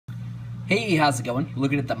Hey, how's it going? You're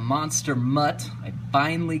looking at the Monster Mutt. I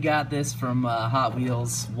finally got this from Hot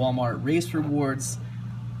Wheels, Walmart Race Rewards.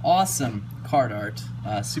 Awesome card art,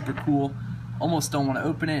 super cool. Almost don't want to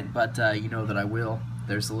open it, but you know that I will.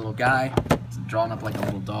 There's a little guy, it's drawn up like a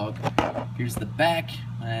little dog. Here's the back,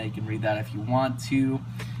 you can read that if you want to.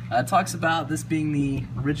 It talks about this being the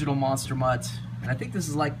original Monster Mutt, and I think this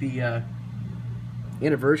is like the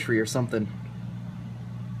anniversary or something.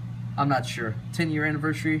 I'm not sure, 10-year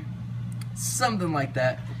anniversary? Something like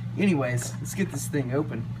that. Anyways, let's get this thing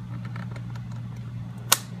open.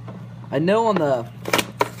 I know on the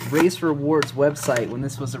Race Rewards website, when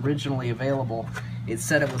this was originally available, it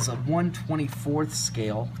said it was a 1/24th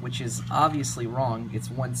scale, which is obviously wrong. It's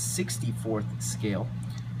 1/64th scale.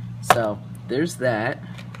 So, there's that.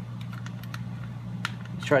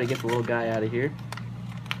 Let's try to get the little guy out of here.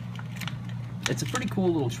 It's a pretty cool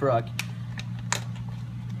little truck.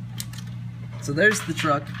 So there's the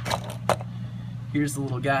truck. Here's the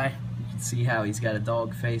little guy. You can see how he's got a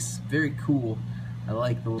dog face. Very cool. I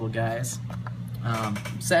like the little guys.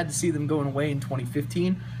 Sad to see them going away in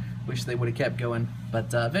 2015. Wish they would have kept going.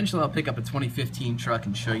 But eventually I'll pick up a 2015 truck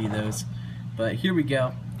and show you those. But here we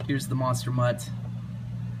go. Here's the Monster Mutt.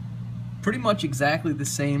 Pretty much exactly the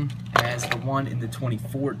same as the one in the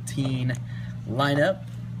 2014 lineup,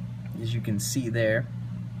 as you can see there.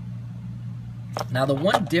 Now the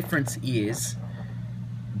one difference is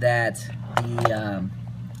that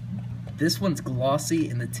this one's glossy,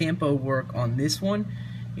 and the tempo work on this one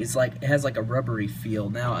is like, it has like a rubbery feel.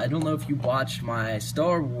 Now I don't know if you watched my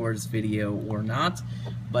Star Wars video or not,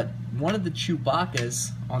 but one of the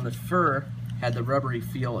Chewbacca's on the fur had the rubbery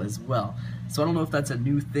feel as well. So I don't know if that's a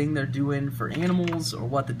new thing they're doing for animals or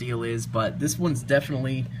what the deal is, but this one's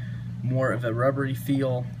definitely more of a rubbery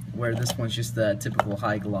feel, where this one's just the typical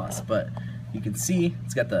high gloss. But you can see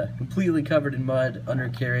it's got the completely covered in mud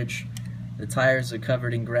undercarriage. The tires are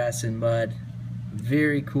covered in grass and mud.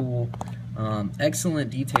 Very cool. Excellent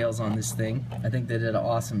details on this thing. I think they did an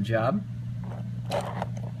awesome job.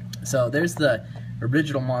 So there's the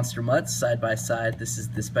original Monster Mutt side by side. This is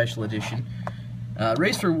the special edition.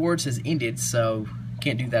 Race Rewards has ended, so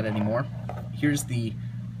can't do that anymore. Here's the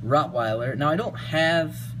Rottweiler. Now I don't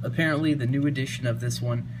have, apparently, the new edition of this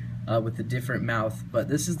one with the different mouth, but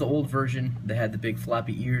this is the old version that had the big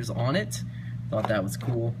floppy ears on it. Thought that was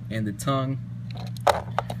cool, and the tongue.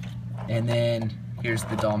 And then here's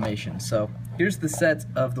the Dalmatian. So here's the set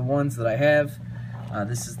of the ones that I have.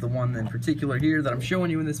 This is the one in particular here that I'm showing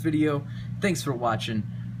you in this video. Thanks for watching.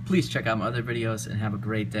 Please check out my other videos and have a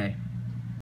great day.